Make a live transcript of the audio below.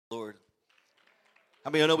How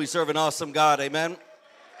many of you know we serve an awesome God? Amen.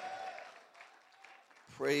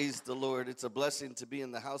 Praise the Lord. It's a blessing to be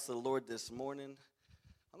in the house of the Lord this morning.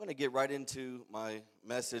 I'm going to get right into my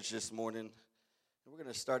message this morning. We're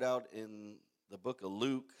going to start out in the book of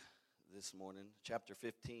Luke this morning, chapter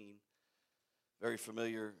 15. Very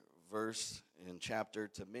familiar verse and chapter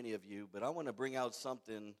to many of you, but I want to bring out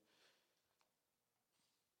something,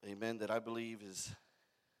 amen, that I believe is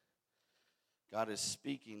God is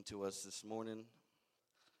speaking to us this morning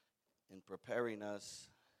and preparing us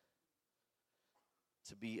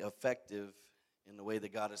to be effective in the way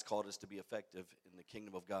that God has called us to be effective in the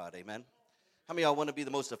kingdom of God. Amen. How many of y'all want to be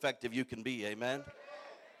the most effective you can be? Amen.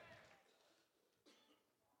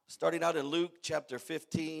 Starting out in Luke chapter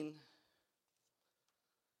 15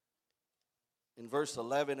 in verse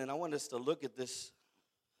 11, and I want us to look at this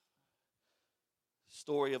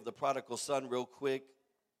story of the prodigal son real quick.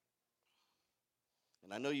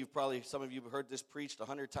 And I know some of you have heard this preached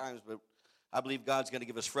 100 times, but I believe God's going to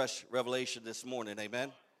give us fresh revelation this morning.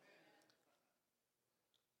 Amen.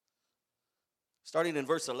 Starting in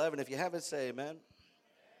verse 11, if you haven't, say amen.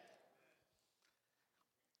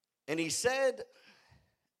 And he said,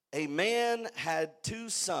 a man had 2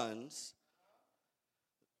 sons.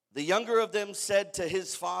 The younger of them said to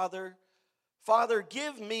his father, Father,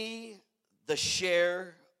 give me the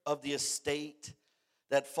share of the estate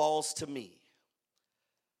that falls to me.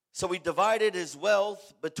 So he divided his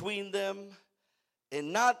wealth between them,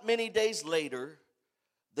 and not many days later,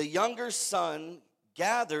 the younger son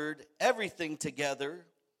gathered everything together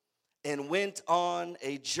and went on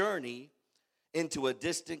a journey into a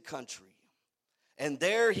distant country. And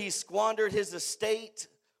there he squandered his estate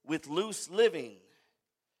with loose living.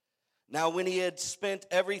 Now when he had spent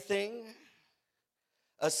everything,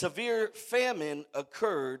 a severe famine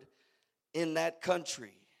occurred in that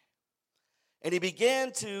country. And he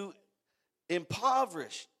began to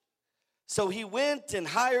impoverish. So he went and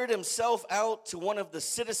hired himself out to one of the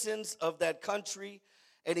citizens of that country,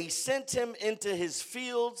 and he sent him into his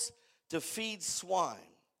fields to feed swine.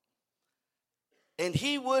 And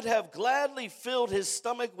he would have gladly filled his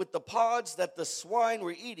stomach with the pods that the swine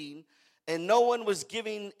were eating, and no one was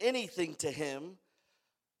giving anything to him.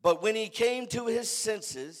 But when he came to his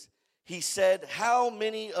senses, he said, how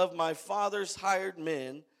many of my father's hired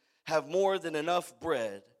men have more than enough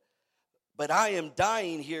bread, but I am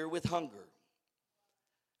dying here with hunger.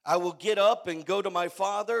 I will get up and go to my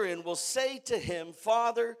father and will say to him,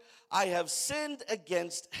 Father, I have sinned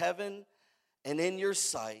against heaven and in your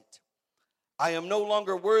sight. I am no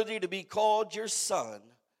longer worthy to be called your son.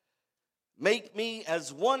 Make me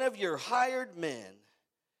as one of your hired men.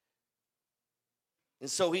 And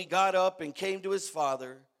so he got up and came to his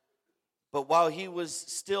father, but while he was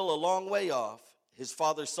still a long way off, his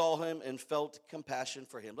father saw him and felt compassion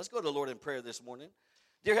for him. Let's go to the Lord in prayer this morning.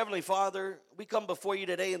 Dear Heavenly Father, we come before you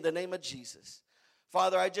today in the name of Jesus.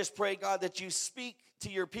 Father, I just pray, God, that you speak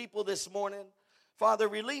to your people this morning. Father,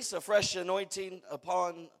 release a fresh anointing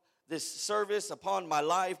upon this service, upon my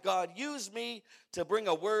life. God, use me to bring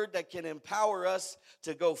a word that can empower us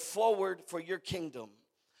to go forward for your kingdom.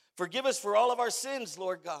 Forgive us for all of our sins,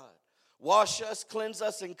 Lord God. Wash us, cleanse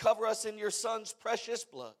us, and cover us in your Son's precious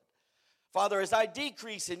blood. Father, as I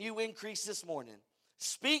decrease and you increase this morning,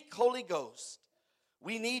 speak, Holy Ghost.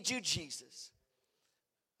 We need you, Jesus.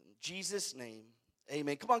 In Jesus' name,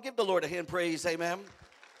 amen. Come on, give the Lord a hand praise, amen.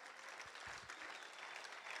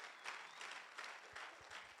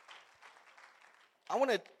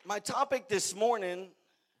 My topic this morning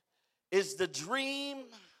is the dream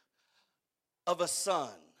of a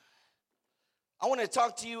son. I want to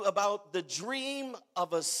talk to you about the dream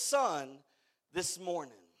of a son this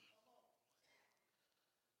morning.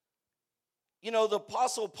 You know, the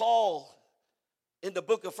Apostle Paul in the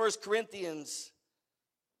book of 1 Corinthians,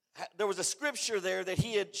 there was a scripture there that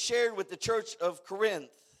he had shared with the church of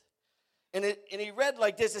Corinth. And he read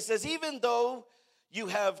like this. It says, even though you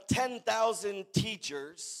have 10,000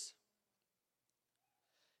 teachers,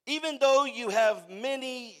 even though you have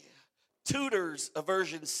many tutors, a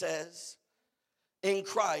version says, in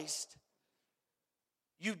Christ,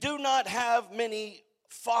 you do not have many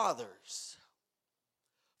fathers.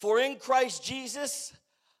 For in Christ Jesus,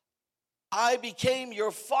 I became your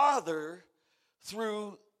father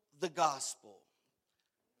through the gospel.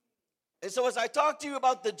 And so as I talk to you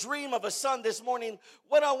about the dream of a son this morning,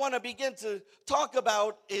 what I want to begin to talk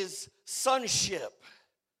about is sonship.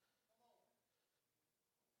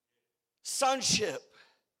 Sonship.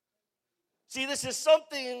 See, this is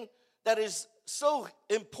something that is so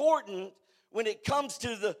important when it comes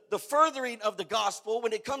to the furthering of the gospel,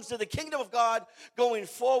 when it comes to the kingdom of God going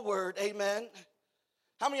forward, amen.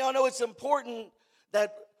 How many of y'all know it's important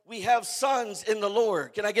that we have sons in the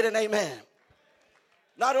Lord. Can I get an amen?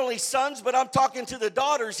 Not only sons, but I'm talking to the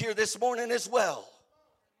daughters here this morning as well.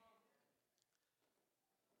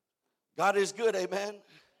 God is good, amen.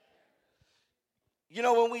 You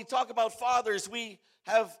know, when we talk about fathers, we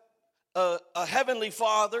have a heavenly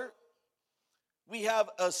father. We have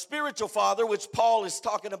a spiritual father, which Paul is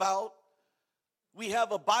talking about. We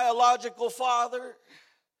have a biological father.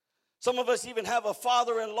 Some of us even have a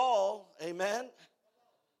father-in-law, amen.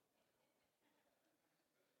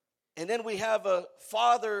 And then we have a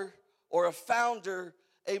father or a founder,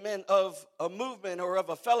 amen, of a movement or of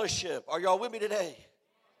a fellowship. Are y'all with me today?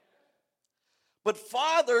 But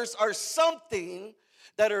fathers are something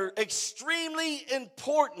that are extremely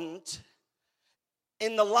important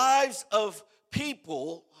in the lives of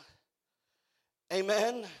people.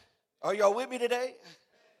 Amen. Are y'all with me today?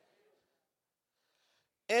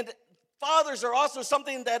 And fathers are also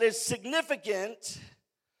something that is significant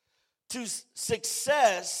to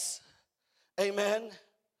success. Amen.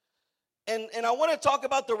 And I want to talk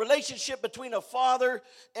about the relationship between a father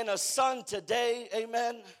and a son today.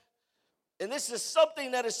 Amen. And this is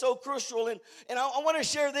something that is so crucial. And I want to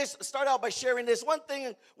share this, start out by sharing this. One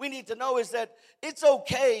thing we need to know is that it's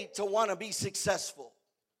okay to want to be successful.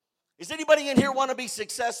 Does anybody in here want to be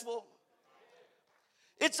successful?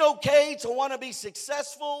 It's okay to want to be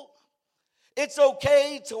successful. It's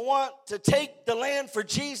okay to want to take the land for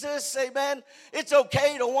Jesus, amen. It's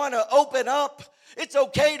okay to want to open up. It's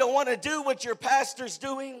okay to want to do what your pastor's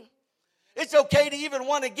doing. It's okay to even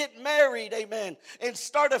want to get married, amen, and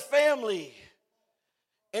start a family.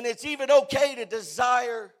 And it's even okay to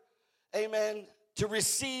desire, amen, to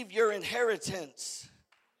receive your inheritance.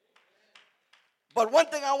 But one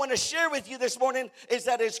thing I want to share with you this morning is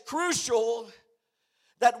that it's crucial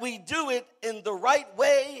that we do it in the right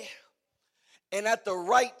way and at the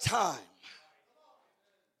right time.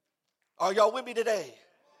 Are y'all with me today?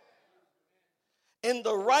 In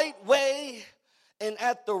the right way and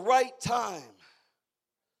at the right time.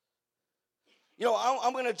 You know,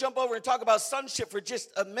 I'm going to jump over and talk about sonship for just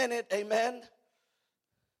a minute, amen.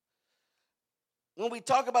 When we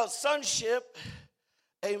talk about sonship,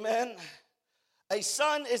 amen, a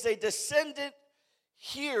son is a descendant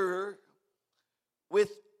here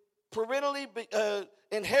with parentally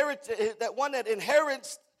that one that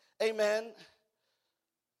inherits, amen,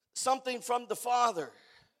 something from the father.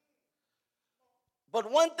 But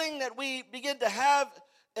one thing that we begin to have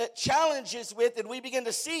challenges with, and we begin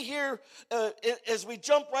to see here as we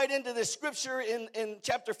jump right into the scripture in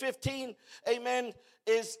chapter 15, amen,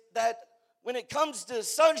 is that when it comes to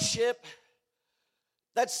sonship,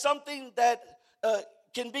 that's something that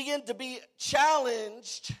can begin to be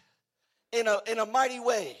challenged in a mighty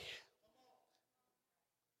way.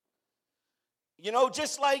 You know,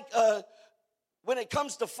 just like when it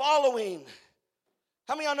comes to following,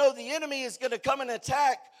 how many of y'all know the enemy is going to come and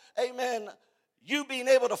attack, amen, you being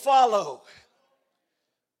able to follow?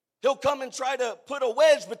 He'll come and try to put a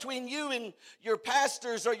wedge between you and your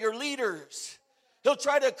pastors or your leaders. He'll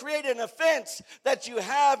try to create an offense that you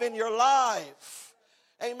have in your life.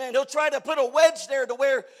 Amen. He'll try to put a wedge there to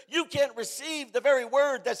where you can't receive the very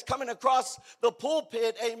word that's coming across the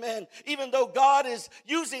pulpit. Amen. Even though God is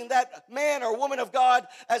using that man or woman of God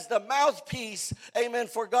as the mouthpiece. Amen.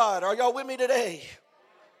 For God. Are y'all with me today?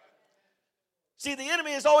 See, the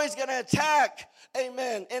enemy is always going to attack.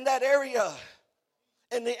 Amen. In that area.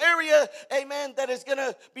 In the area, amen, that is going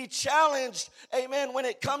to be challenged, amen, when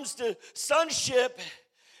it comes to sonship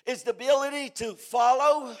is the ability to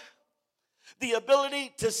follow, the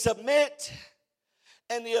ability to submit,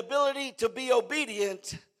 and the ability to be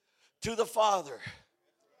obedient to the Father.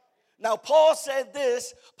 Now, Paul said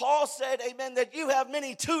this. Paul said, amen, that you have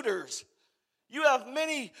many tutors. You have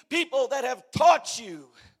many people that have taught you,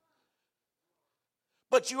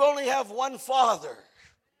 but you only have one Father.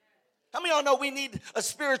 How many of y'all know we need a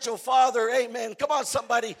spiritual father? Amen. Come on,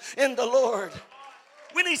 somebody in the Lord.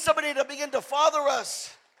 We need somebody to begin to father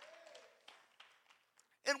us.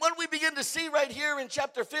 And when we begin to see right here in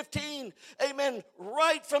chapter 15, amen,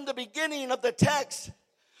 right from the beginning of the text,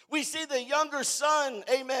 we see the younger son,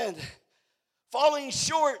 amen, falling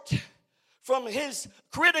short from his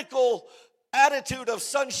critical attitude of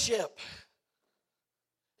sonship.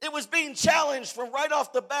 It was being challenged from right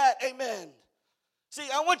off the bat, amen. See,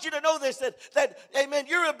 I want you to know this, that, amen,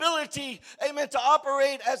 your ability, amen, to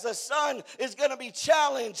operate as a son is going to be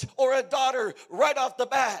challenged, or a daughter, right off the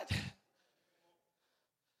bat.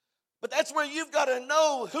 But that's where you've got to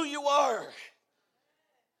know who you are.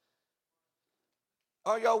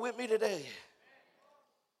 Are y'all with me today?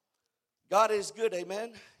 God is good,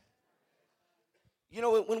 amen. You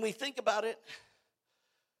know, when we think about it,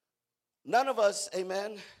 None of us,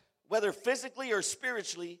 amen, whether physically or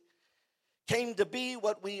spiritually, came to be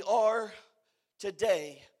what we are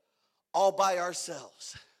today all by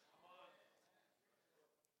ourselves.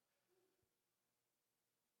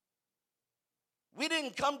 We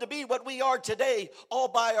didn't come to be what we are today all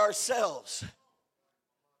by ourselves.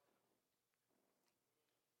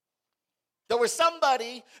 There was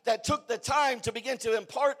somebody that took the time to begin to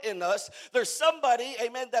impart in us. There's somebody,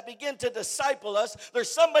 amen, that began to disciple us.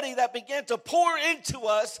 There's somebody that began to pour into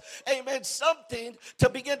us, amen, something to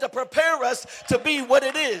begin to prepare us to be what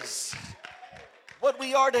it is, what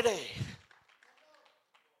we are today.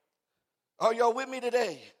 Are y'all with me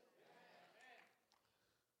today?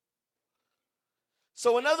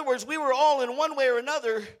 So in other words, we were all in one way or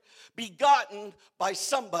another begotten by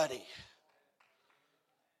somebody.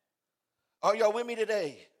 Are y'all with me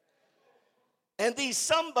today? And these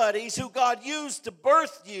somebodies who God used to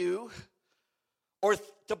birth you or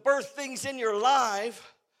to birth things in your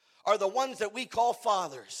life are the ones that we call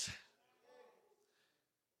fathers.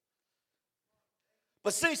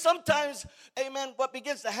 But see, sometimes, amen, what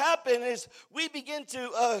begins to happen is we begin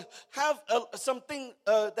to have something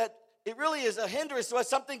that it really is a hindrance to us,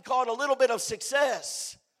 something called a little bit of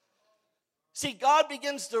success. See, God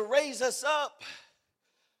begins to raise us up.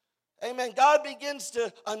 Amen. God begins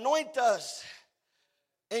to anoint us.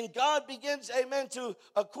 And God begins, amen, to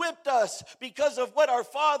equip us because of what our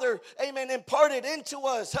Father, amen, imparted into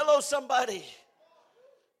us. Hello, somebody.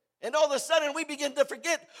 And all of a sudden, we begin to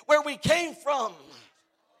forget where we came from.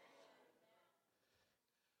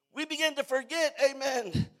 We begin to forget,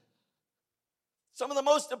 amen, some of the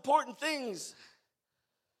most important things.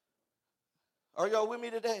 Are y'all with me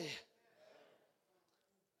today?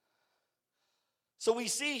 So we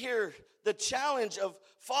see here the challenge of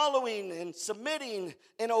following and submitting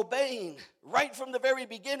and obeying right from the very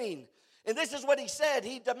beginning. And this is what he said.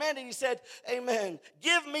 He demanded, he said, amen,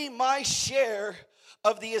 give me my share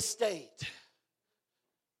of the estate.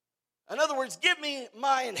 In other words, give me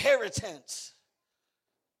my inheritance.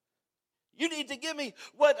 You need to give me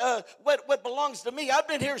what belongs to me. I've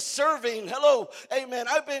been here serving. Hello, amen.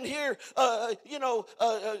 I've been here,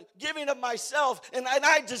 giving of myself, and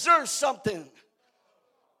I deserve something.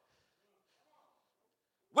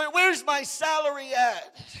 Where's my salary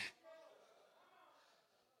at?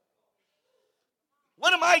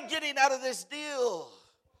 What am I getting out of this deal?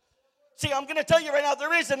 See, I'm going to tell you right now,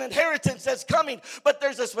 there is an inheritance that's coming, but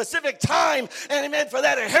there's a specific time, and amen, for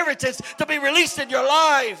that inheritance to be released in your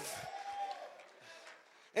life.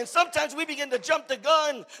 And sometimes we begin to jump the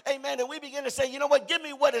gun, amen, and we begin to say, you know what, give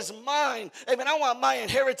me what is mine. Amen, I want my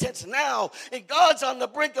inheritance now. And God's on the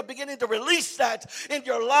brink of beginning to release that in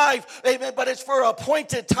your life, amen, but it's for an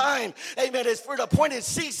appointed time. Amen, it's for an appointed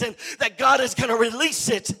season that God is going to release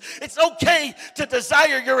it. It's okay to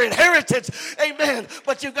desire your inheritance, amen,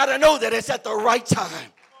 but you've got to know that it's at the right time.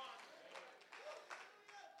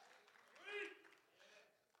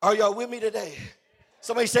 Are y'all with me today?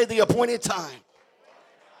 Somebody say the appointed time.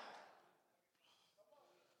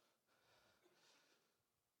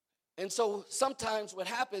 And so sometimes what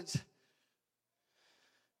happens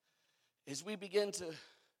is we begin to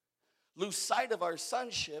lose sight of our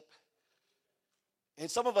sonship, and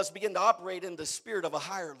some of us begin to operate in the spirit of a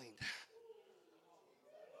hireling.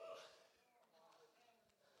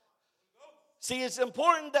 See, it's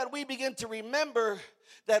important that we begin to remember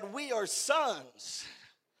that we are sons.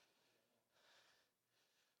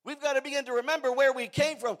 We've got to begin to remember where we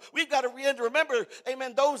came from. We've got to begin to remember,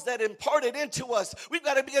 amen, those that imparted into us. We've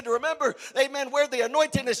got to begin to remember, amen, where the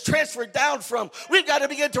anointing is transferred down from. We've got to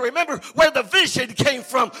begin to remember where the vision came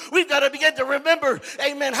from. We've got to begin to remember,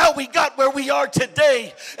 amen, how we got where we are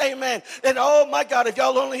today. Amen. And oh my God, if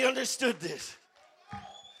y'all only understood this.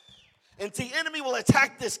 And the enemy will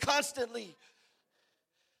attack this constantly.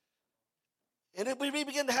 And if we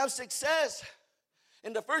begin to have success,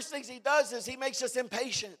 and the first things he does is he makes us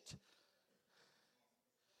impatient.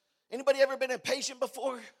 Anybody ever been impatient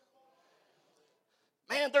before?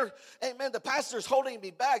 Man, the pastor's holding me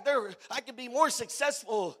back. I could be more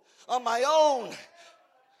successful on my own.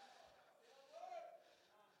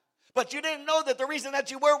 But you didn't know that the reason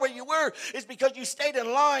that you were where you were is because you stayed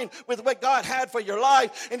in line with what God had for your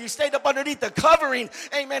life, and you stayed up underneath the covering,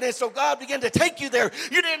 amen, and so God began to take you there.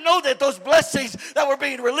 You didn't know that those blessings that were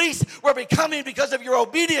being released were becoming because of your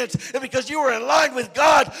obedience and because you were in line with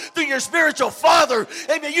God through your spiritual father,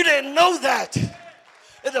 amen. You didn't know that.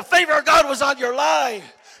 And the favor of God was on your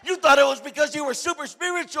life. You thought it was because you were super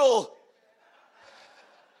spiritual.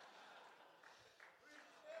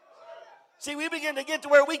 See, we begin to get to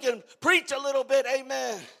where we can preach a little bit,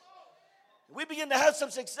 amen. We begin to have some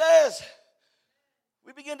success.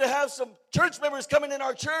 We begin to have some church members coming in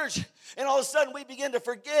our church, and all of a sudden we begin to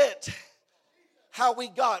forget how we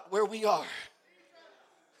got where we are.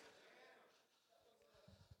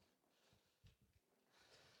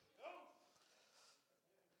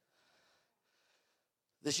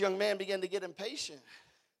 This young man began to get impatient.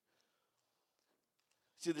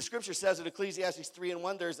 See, the scripture says in Ecclesiastes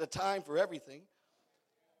 3:1, there's a time for everything,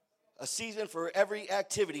 a season for every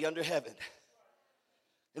activity under heaven.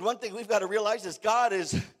 And one thing we've got to realize is God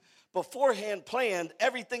is beforehand planned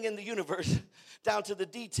everything in the universe down to the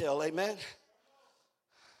detail, amen?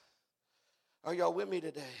 Are y'all with me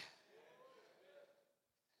today?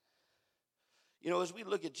 You know, as we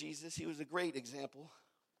look at Jesus, he was a great example.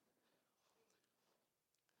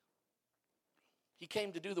 He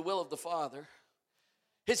came to do the will of the Father.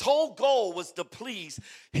 His whole goal was to please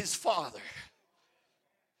his Father.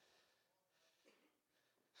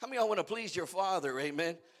 How many of y'all want to please your Father,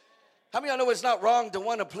 amen? How many of y'all know it's not wrong to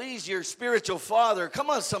want to please your spiritual father?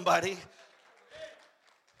 Come on, somebody.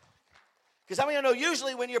 Because how many of y'all know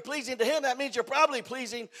usually when you're pleasing to him, that means you're probably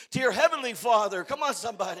pleasing to your heavenly Father. Come on,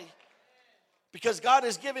 somebody. Because God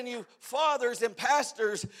has given you fathers and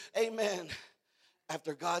pastors, amen,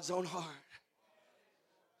 after God's own heart.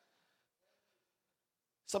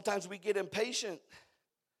 Sometimes we get impatient.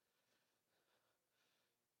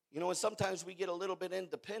 You know, and sometimes we get a little bit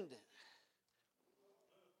independent.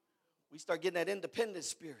 We start getting that independent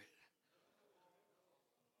spirit.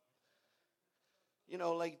 You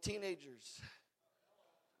know, like teenagers.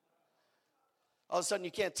 All of a sudden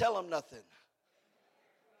you can't tell them nothing.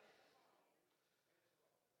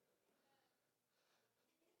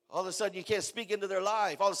 All of a sudden you can't speak into their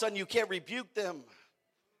life. All of a sudden you can't rebuke them.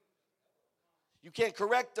 You can't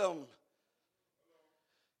correct them.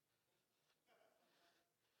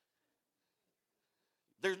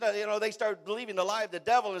 There's not, you know, they start believing the lie of the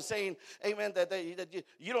devil and saying, amen, that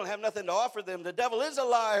you don't have nothing to offer them. The devil is a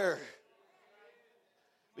liar.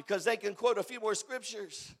 Because they can quote a few more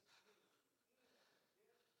scriptures.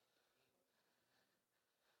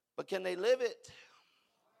 But can they live it?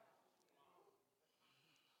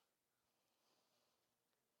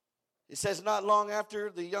 It says not long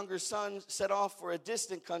after the younger son set off for a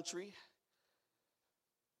distant country.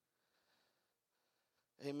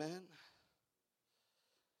 Amen.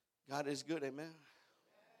 God is good, amen.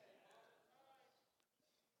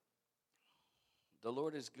 The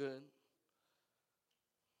Lord is good.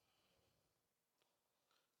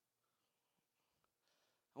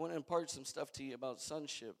 I want to impart some stuff to you about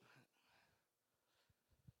sonship.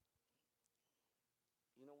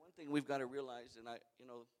 You know, one thing we've got to realize, and I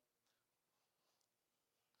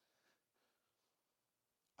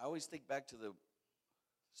always think back to the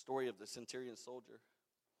story of the centurion soldier,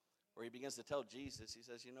 where he begins to tell Jesus, he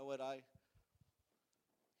says, you know what, he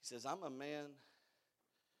says, I'm a man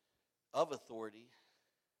of authority,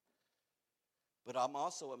 but I'm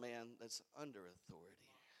also a man that's under authority.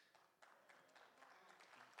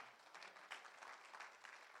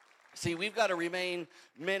 See, we've got to remain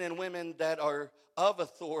men and women that are of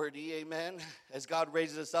authority, amen, as God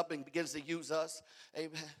raises us up and begins to use us,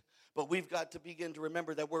 amen. But we've got to begin to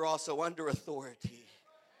remember that we're also under authority.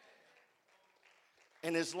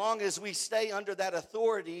 And as long as we stay under that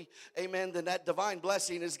authority, amen, then that divine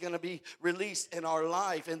blessing is going to be released in our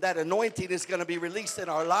life. And that anointing is going to be released in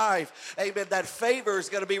our life. Amen. That favor is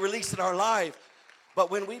going to be released in our life. But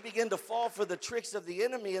when we begin to fall for the tricks of the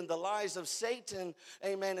enemy and the lies of Satan,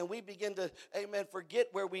 amen, and we begin to, amen, forget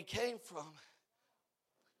where we came from,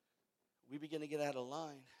 we begin to get out of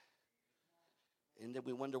line. And then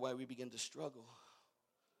we wonder why we begin to struggle.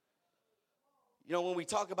 You know, when we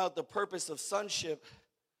talk about the purpose of sonship,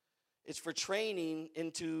 it's for training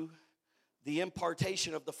into the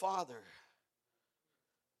impartation of the Father.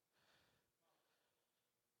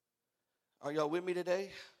 Are y'all with me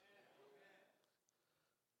today?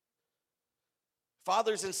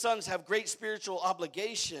 Fathers and sons have great spiritual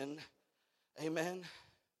obligation, amen.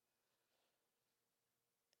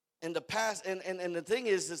 And the thing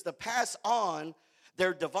is to pass on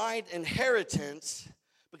their divine inheritance,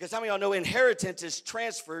 because how many of y'all know inheritance is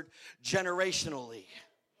transferred generationally?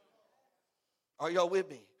 Are y'all with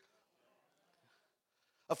me?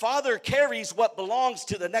 A father carries what belongs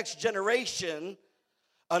to the next generation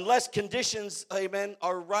unless conditions, amen,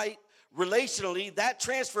 are right relationally. That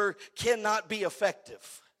transfer cannot be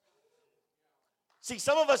effective. See,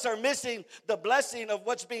 some of us are missing the blessing of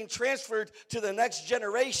what's being transferred to the next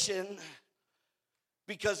generation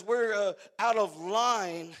because we're out of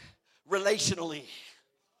line relationally.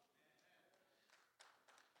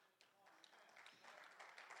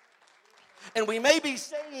 And we may be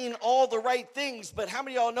saying all the right things, but how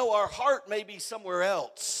many of y'all know our heart may be somewhere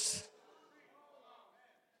else?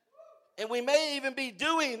 And we may even be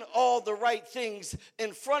doing all the right things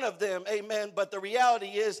in front of them, amen. But the reality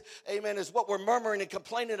is, amen, is what we're murmuring and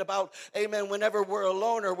complaining about, amen, whenever we're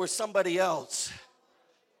alone or with somebody else.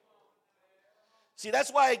 See,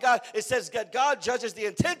 that's why it says that God judges the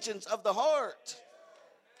intentions of the heart.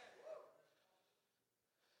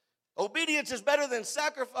 Obedience is better than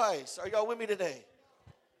sacrifice. Are y'all with me today?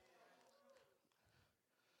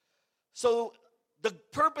 So the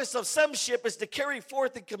purpose of sonship is to carry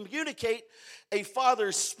forth and communicate a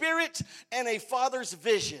father's spirit and a father's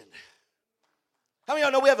vision. How many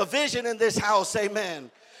of y'all know we have a vision in this house?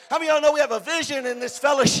 Amen. How many of y'all know we have a vision in this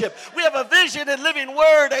fellowship? We have a vision in Living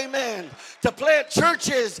Word, amen, to plant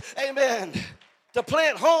churches, amen, to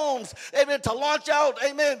plant homes, amen, to launch out,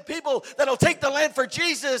 amen, people that'll take the land for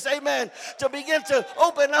Jesus, amen, to begin to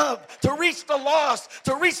open up, to reach the lost,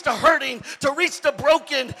 to reach the hurting, to reach the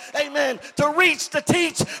broken, amen, to reach, to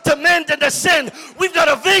teach, to mend, and to sin. We've got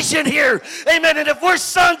a vision here, amen, and if we're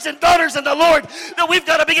sons and daughters in the Lord, then we've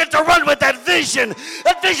got to begin to run with that vision.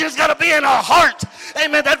 That vision's got to be in our heart,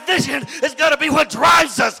 amen. That vision is got to be what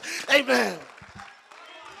drives us, amen.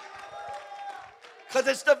 Because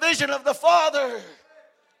it's the vision of the Father.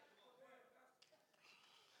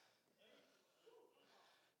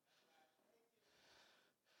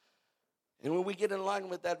 And when we get in line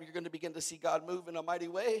with that, you're going to begin to see God move in a mighty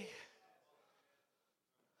way.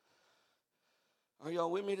 Are y'all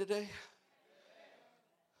with me today?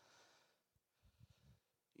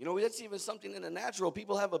 You know, that's even something in the natural.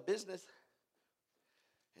 People have a business,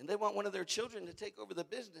 and they want one of their children to take over the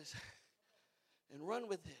business and run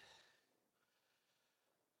with it.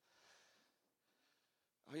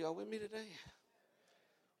 Are y'all with me today?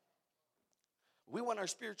 We want our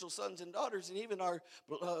spiritual sons and daughters and even our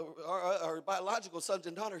biological sons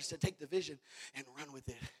and daughters to take the vision and run with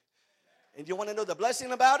it. And you want to know the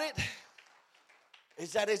blessing about it?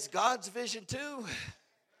 Is that it's God's vision too.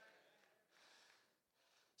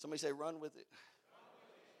 Somebody say, run with it.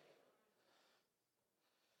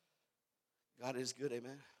 God is good,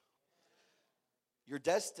 amen. Your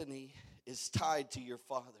destiny is tied to your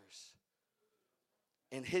Father's.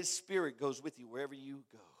 And his spirit goes with you wherever you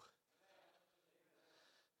go.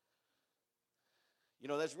 You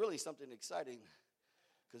know, that's really something exciting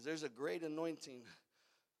because there's a great anointing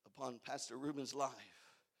upon Pastor Ruben's life.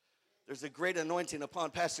 There's a great anointing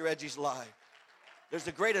upon Pastor Edgy's life. There's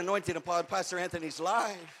a great anointing upon Pastor Anthony's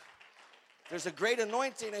life. There's a great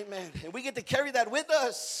anointing, amen. And we get to carry that with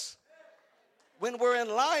us when we're in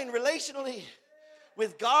line relationally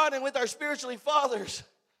with God and with our spiritually fathers.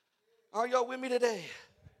 Are y'all with me today?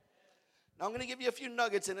 Now I'm going to give you a few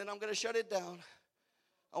nuggets and then I'm going to shut it down.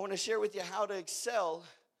 I want to share with you how to excel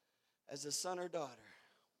as a son or daughter.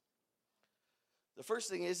 The first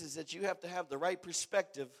thing is that you have to have the right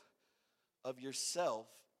perspective of yourself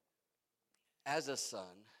as a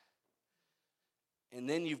son. And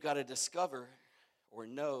then you've got to discover or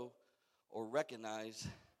know or recognize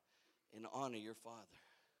and honor your Father.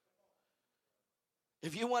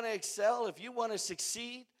 If you want to excel, if you want to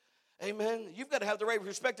succeed, amen, you've got to have the right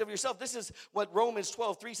perspective of yourself. This is what Romans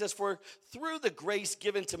 12:3 says, for through the grace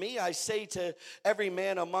given to me, I say to every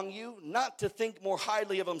man among you, not to think more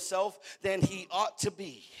highly of himself than he ought to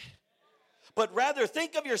be, but rather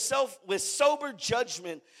think of yourself with sober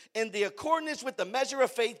judgment in the accordance with the measure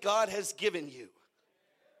of faith God has given you.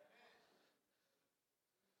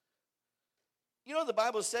 You know the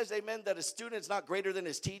Bible says, amen, that a student is not greater than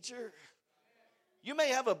his teacher. You may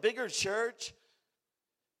have a bigger church.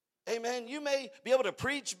 Amen. You may be able to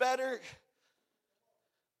preach better.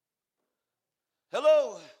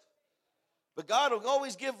 Hello. But God will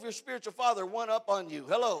always give your spiritual father one up on you.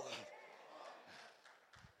 Hello.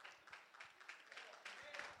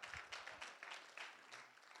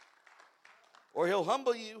 Or he'll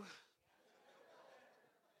humble you.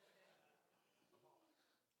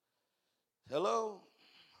 Hello.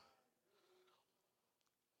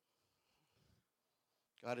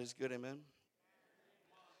 God is good, amen.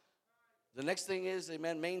 The next thing is,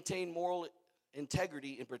 amen, maintain moral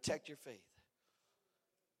integrity and protect your faith.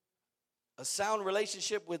 A sound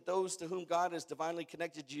relationship with those to whom God has divinely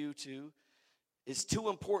connected you to is too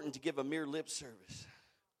important to give a mere lip service.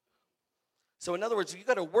 So in other words, you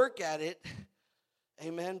got to work at it,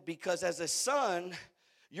 amen, because as a son,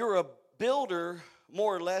 you're a builder,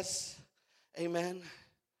 more or less, amen,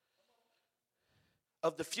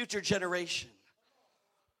 of the future generation.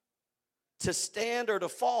 To stand or to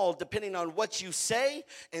fall depending on what you say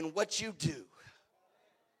and what you do.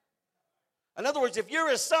 In other words, if you're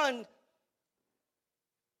a son,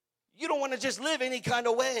 you don't want to just live any kind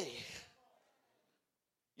of way.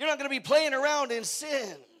 You're not going to be playing around in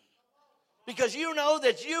sin. Because you know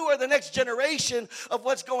that you are the next generation of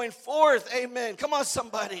what's going forth. Amen. Come on,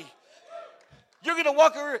 somebody. You're going to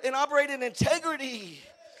walk and operate in integrity.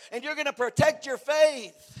 And you're going to protect your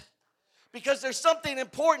faith. Because there's something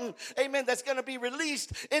important, amen, that's going to be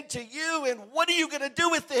released into you. And what are you going to do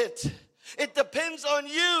with it? It depends on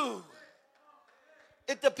you.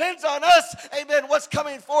 It depends on us, amen, what's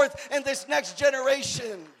coming forth in this next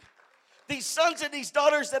generation. These sons and these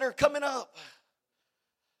daughters that are coming up.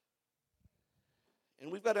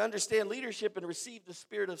 And we've got to understand leadership and receive the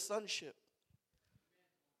spirit of sonship.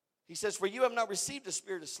 He says, for you have not received the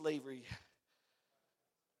spirit of slavery,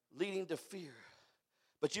 leading to fear,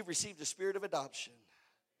 but you've received the spirit of adoption.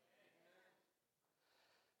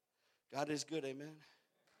 God is good, amen.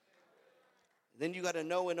 Then you got to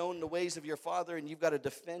know and own the ways of your Father, and you've got to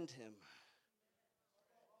defend him.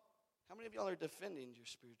 How many of y'all are defending your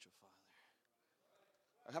spiritual father?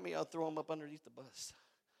 Or how many of y'all throw him up underneath the bus?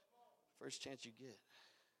 First chance you get.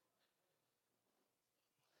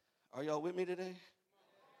 Are y'all with me today?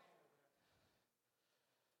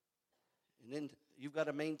 And then you've got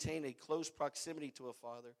to maintain a close proximity to a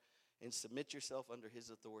father and submit yourself under his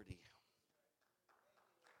authority.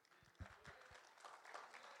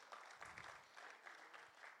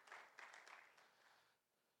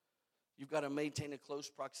 You've got to maintain a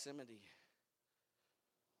close proximity.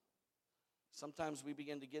 Sometimes we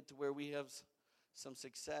begin to get to where we have some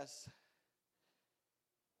success.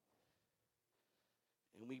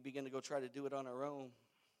 And we begin to go try to do it on our own.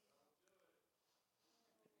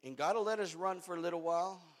 And God will let us run for a little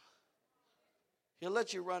while. He'll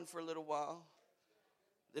let you run for a little while.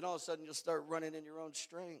 Then all of a sudden you'll start running in your own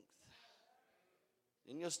strength.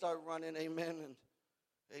 Then you'll start running, amen, and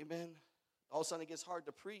amen. All of a sudden it gets hard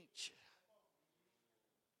to preach.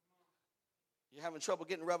 You're having trouble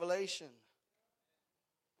getting revelation.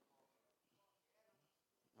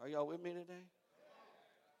 Are y'all with me today?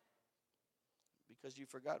 Because you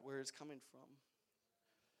forgot where it's coming from.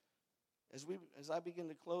 As I begin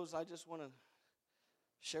to close, I just want to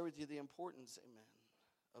share with you the importance, amen,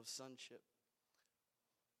 of sonship.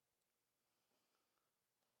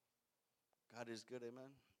 God is good, amen.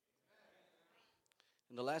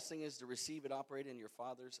 And the last thing is to receive and operate in your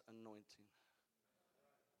Father's anointing.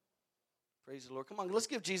 Praise the Lord. Come on, let's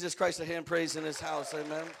give Jesus Christ a hand praise in this house,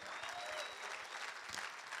 amen.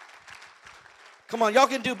 Come on, y'all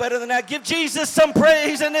can do better than that. Give Jesus some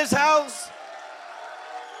praise in this house.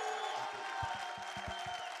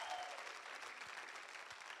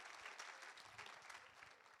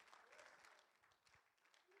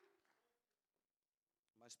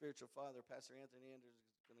 My spiritual father, Pastor Anthony Anders,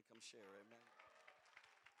 is going to come share, amen.